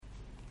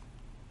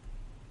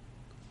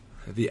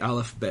The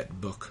Aleph-Bet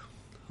book.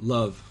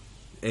 Love.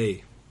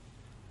 A.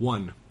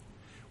 1.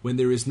 When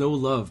there is no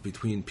love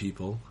between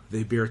people,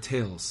 they bear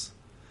tales.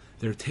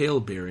 Their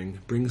tale-bearing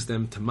brings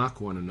them to mock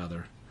one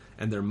another,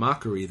 and their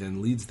mockery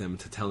then leads them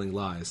to telling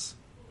lies.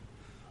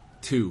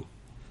 2.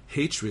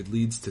 Hatred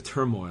leads to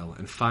turmoil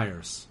and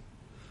fires.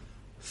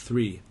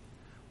 3.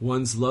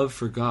 One's love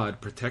for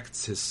God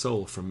protects his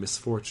soul from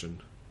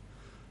misfortune.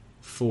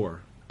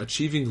 4.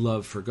 Achieving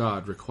love for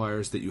God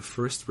requires that you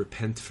first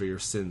repent for your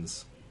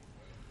sins.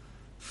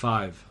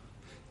 5.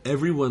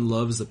 Everyone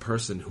loves a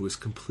person who is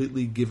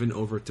completely given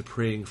over to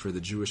praying for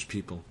the Jewish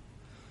people.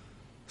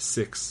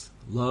 6.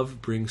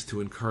 Love brings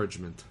to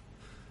encouragement.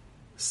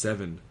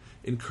 7.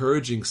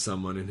 Encouraging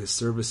someone in his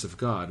service of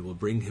God will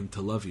bring him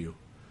to love you.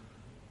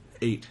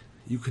 8.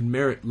 You can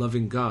merit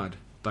loving God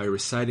by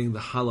reciting the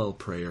Hallel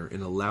prayer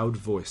in a loud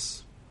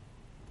voice.